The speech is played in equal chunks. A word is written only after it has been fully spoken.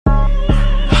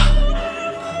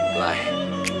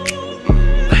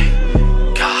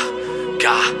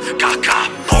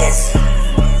boom.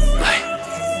 Like,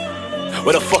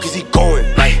 where the fuck is he going?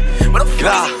 Like, where the fuck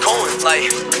is he going?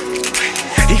 Like,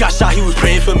 he got shot, he was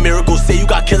praying for miracles. Say you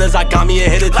got killers, I got me a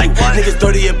hit or two. Like what? Niggas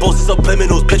dirty and boasting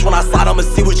subliminals. Bitch, when I slide, I'ma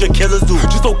see what your killers do.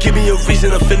 Just don't give me a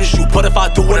reason to finish you. But if I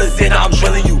do wanna say, now I'm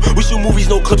drilling you. We shoot movies,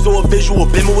 no clips or a visual.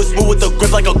 Bimmer was smooth with the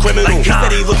grip like a criminal. Like, he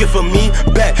said he looking for me,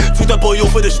 bet. Took that boy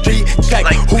over the street, check.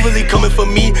 Like, who really coming for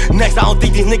me next? I don't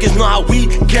think these niggas know how we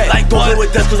get. Like, don't play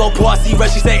with this, cause oh boy, I see red.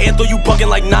 She said, AntO, you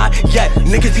bugging like not yet.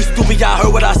 Niggas, you stupid, y'all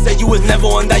heard what I said. You was never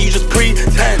on that, you just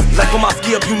pretend. Like, when my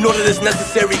ski up, you know that it's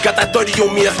necessary. Got that 30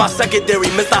 on me, that's my secondary.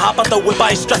 Mr. Hop out the whip,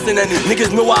 I ain't stressing any.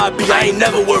 Niggas know where I be, I ain't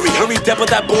never worried. Hurry dead with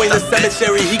that boy in the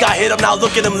cemetery. He got hit up, now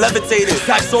look at him levitating.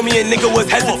 Sack saw me and nigga was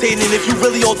hesitating. If you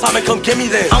really on time, and come get me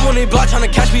then. I'm on a block trying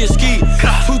to catch me a ski.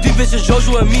 2 deep bitches,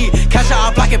 Joshua and me. Catch out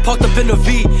our block and parked up in the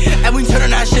V. And we turn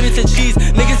that shit into cheese.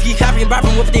 Niggas keep capping and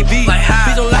rapping what they be.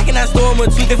 Please don't lack in that storm or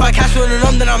two. If I catch one of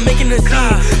them, then I'm making a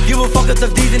scene. Give a fuck if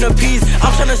the D's and the P's.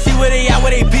 I'm trying to see where they at,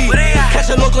 where they be. Catch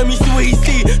a look, let me see what he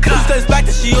see. Two steps back,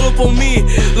 that she all up on me.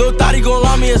 Little thotty gon'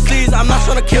 allow me a sleeves. I'm not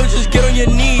trying to kill, just get on your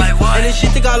knees. And this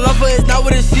shit think I love her, it's not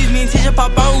what it sees. Me and Tisha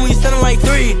pop out when we standing like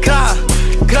 3.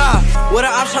 What the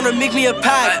ops tryna make me a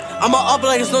pack. I'ma up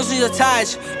like it's no strings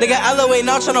attached. Nigga LOA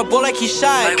now tryna ball like he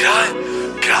shy.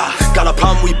 Got a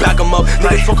problem, we back him up.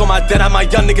 Niggas talk on my dead, my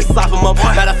young niggas slap him up.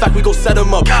 Matter of fact, we gon' set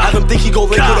him up. Have him think he gon'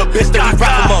 link with a bitch, then we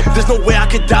wrap him up. There's no way I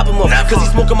could dab him up, cause he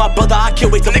smoking my brother, I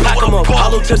can't wait to pack him up.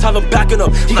 Hollow tips have him backing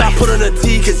up. He got put on a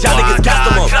T, cause y'all niggas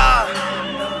gassed him up.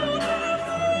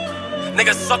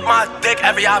 Niggas suck my dick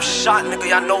every op shot, nigga,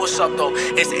 y'all know what's up though.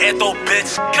 It's AntO,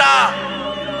 bitch.